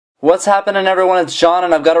What's happening, everyone? It's John,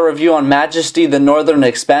 and I've got a review on Majesty, the Northern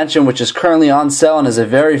expansion, which is currently on sale and is a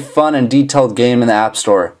very fun and detailed game in the App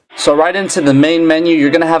Store. So right into the main menu,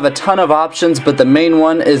 you're going to have a ton of options, but the main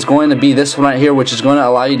one is going to be this one right here, which is going to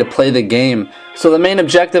allow you to play the game. So the main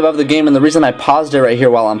objective of the game, and the reason I paused it right here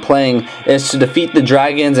while I'm playing, is to defeat the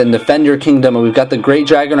dragons and defend your kingdom. And we've got the great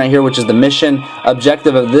dragon right here, which is the mission.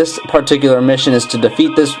 Objective of this particular mission is to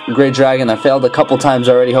defeat this great dragon. I failed a couple times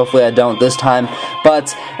already. Hopefully I don't this time.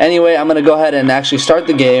 But anyway, I'm going to go ahead and actually start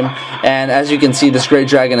the game. And as you can see, this great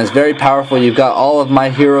dragon is very powerful. You've got all of my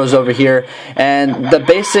heroes over here. And the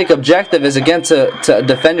basic objective is, again, to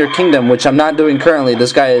defend your kingdom, which I'm not doing currently.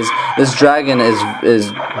 This dragon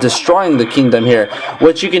is destroying the kingdom here.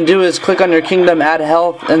 What you can do is click on your kingdom, add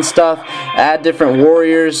health and stuff, add different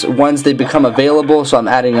warriors once they become available. So I'm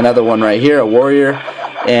adding another one right here, a warrior,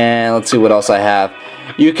 and let's see what else I have.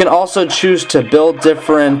 You can also choose to build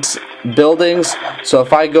different buildings. So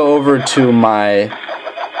if I go over to my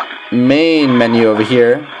main menu over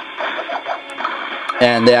here,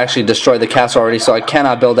 and they actually destroyed the castle already, so I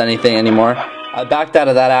cannot build anything anymore. I backed out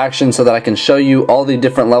of that action so that I can show you all the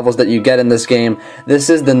different levels that you get in this game. This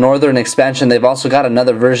is the Northern expansion. They've also got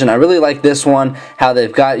another version. I really like this one, how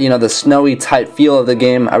they've got, you know, the snowy type feel of the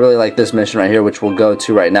game. I really like this mission right here, which we'll go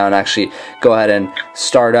to right now and actually go ahead and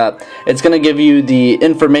start up. It's going to give you the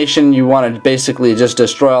information you want to basically just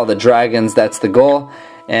destroy all the dragons. That's the goal,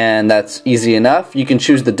 and that's easy enough. You can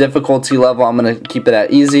choose the difficulty level. I'm going to keep it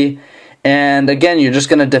at easy. And again, you're just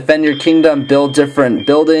going to defend your kingdom, build different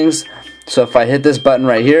buildings. So if I hit this button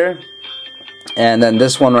right here, and then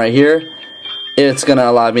this one right here, it's going to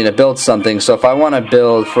allow me to build something. So if I want to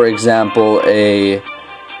build, for example, a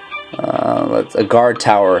guard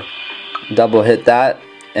tower, double hit that,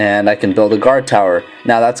 and I can build a guard tower.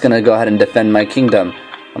 Now that's going to go ahead and defend my kingdom.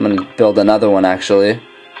 I'm going to build another one, actually.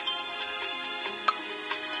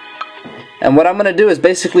 And what I'm going to do is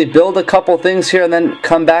basically build a couple things here and then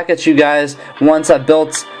come back at you guys once I've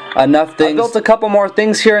built enough things. I built a couple more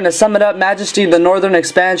things here, and to sum it up, Majesty, the Northern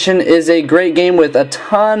expansion is a great game with a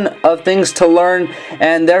ton of things to learn,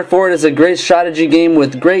 and therefore it is a great strategy game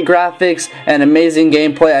with great graphics and amazing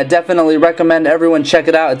gameplay. I definitely recommend everyone check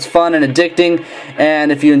it out. It's fun and addicting,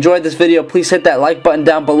 and if you enjoyed this video, please hit that like button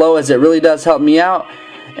down below, as it really does help me out,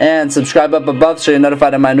 and subscribe up above so you're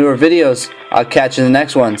notified of my newer videos. I'll catch you in the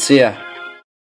next one. See ya.